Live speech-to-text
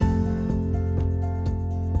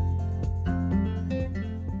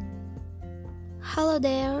Hello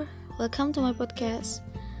there, welcome to my podcast.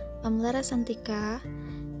 I'm Lara Santika.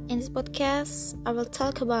 In this podcast, I will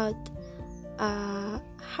talk about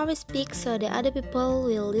how we speak so that other people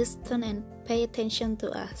will listen and pay attention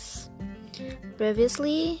to us.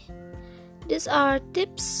 Previously, these are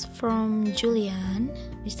tips from Julian,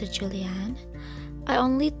 Mr.Julian. I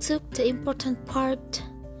only took the important part,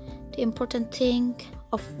 the important thing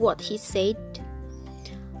of what he said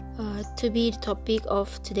to be the topic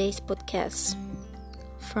of today's podcast.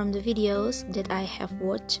 From the videos that I have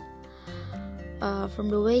watched, from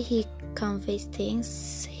the way he conveys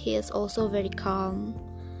things, he is also very calm.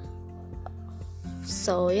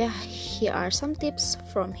 So here are some tips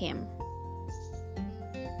from him.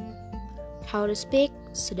 How to speak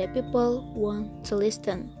so that people want to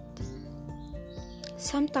listen.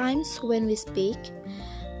 Sometimes when we speak,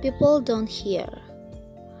 people don't hear.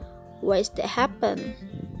 Why is that happen?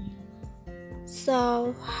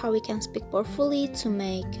 So, how we can speak powerfully to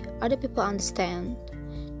make other people understand,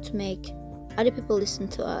 to make other people listen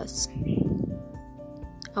to us?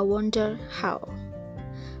 I wonder how.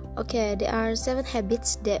 Okay, there are 7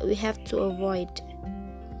 habits that we have to avoid.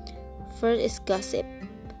 First is gossip.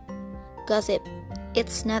 Gossip,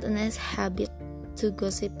 it's not a nice habit to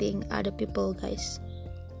gossiping other people, guys.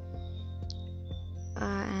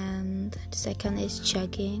 And the second is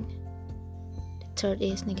judging. The third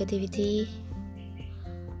is negativity.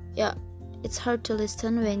 It's hard to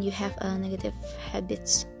listen when you have negative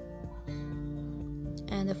habits.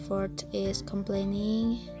 And the fourth is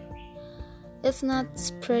complaining. It's not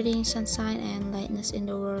spreading sunshine and lightness in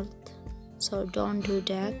the world, so don't do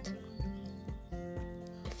that.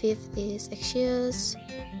 The fifth is excuse.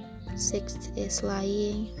 Sixth is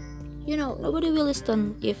lying. Nobody will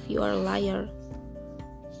listen if you are a liar.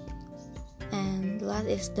 And last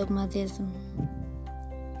is dogmatism.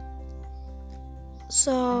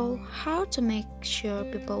 So, how to make sure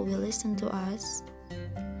people will listen to us?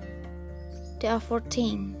 There are 4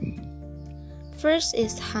 things. First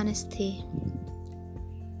is honesty.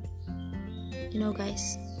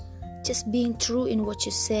 Guys, just being true in what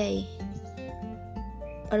you say.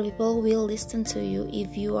 Other people will listen to you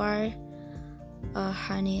if you are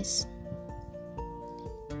honest.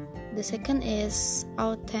 The second is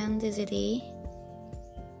authenticity.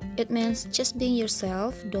 It means just being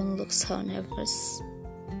yourself, don't look so nervous.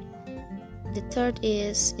 The third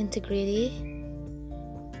is integrity.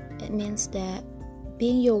 It means that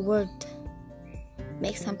being your word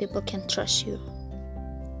makes some people can trust you.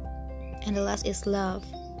 And the last is love.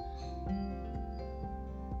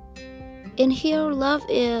 In here, love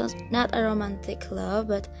is not a romantic love,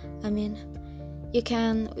 but you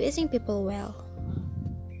can wishing people well.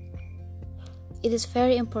 It is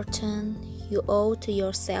very important you owe to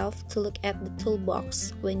yourself to look at the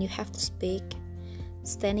toolbox when you have to speak,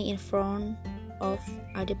 standing in front of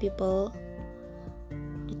other people.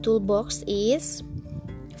 The toolbox is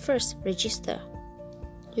first, register.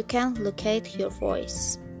 You can locate your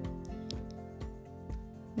voice.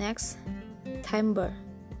 Next, timbre.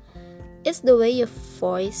 It's the way your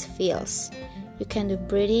voice feels. You can do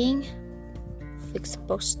breathing, fixed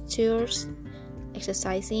postures,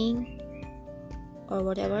 exercising, or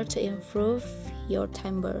whatever to improve your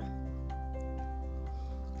timbre.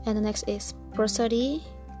 And the next is prosody.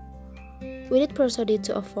 We need prosody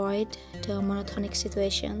to avoid the monotonic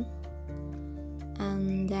situation.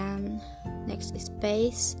 And then next is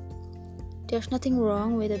pace. There's nothing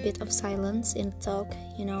wrong with a bit of silence in the talk,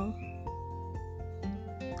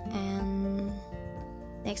 And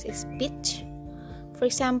next is pitch. For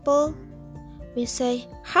example, we say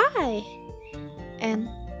hi and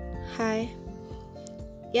hi.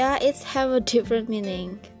 It's have a different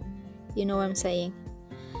meaning. You know what I'm saying.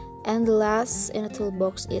 And the last in the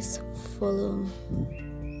toolbox is volume.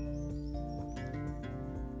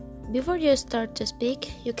 Before you start to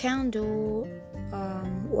speak, you can do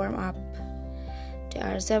warm up. There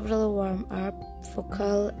are several warm up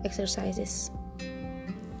vocal exercises.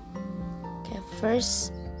 Okay,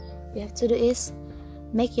 first you have to do is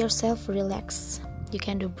make yourself relax. You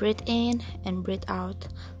can do breathe in and breathe out,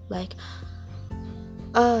 like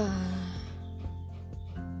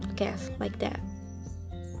like that.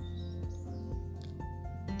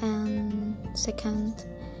 And second,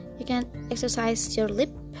 you can exercise your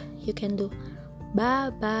lip. You can do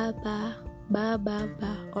ba ba ba ba ba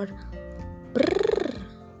ba or brrr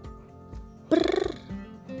brrr.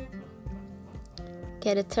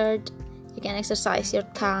 Okay, the third, you can exercise your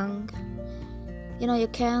tongue. You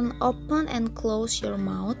can open and close your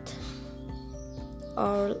mouth,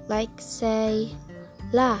 or like say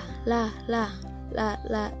la la la la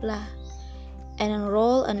la la, and then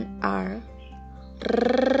roll an R.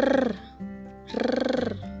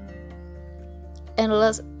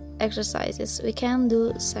 endless exercises. We can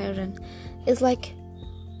do siren. It's like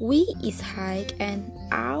we is high and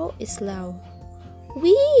ow is low.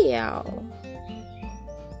 Weow.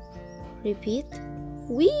 Repeat.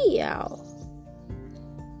 Weow.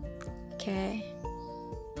 Okay.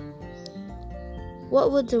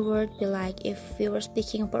 What would the world be like if we were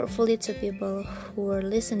speaking powerfully to people who were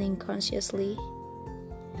listening consciously?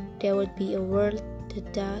 There would be a world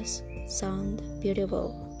that does sound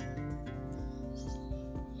beautiful.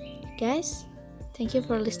 Guys, thank you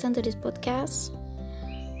for listening to this podcast.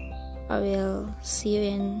 I will see you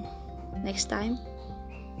in next time.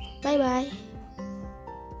 Bye bye.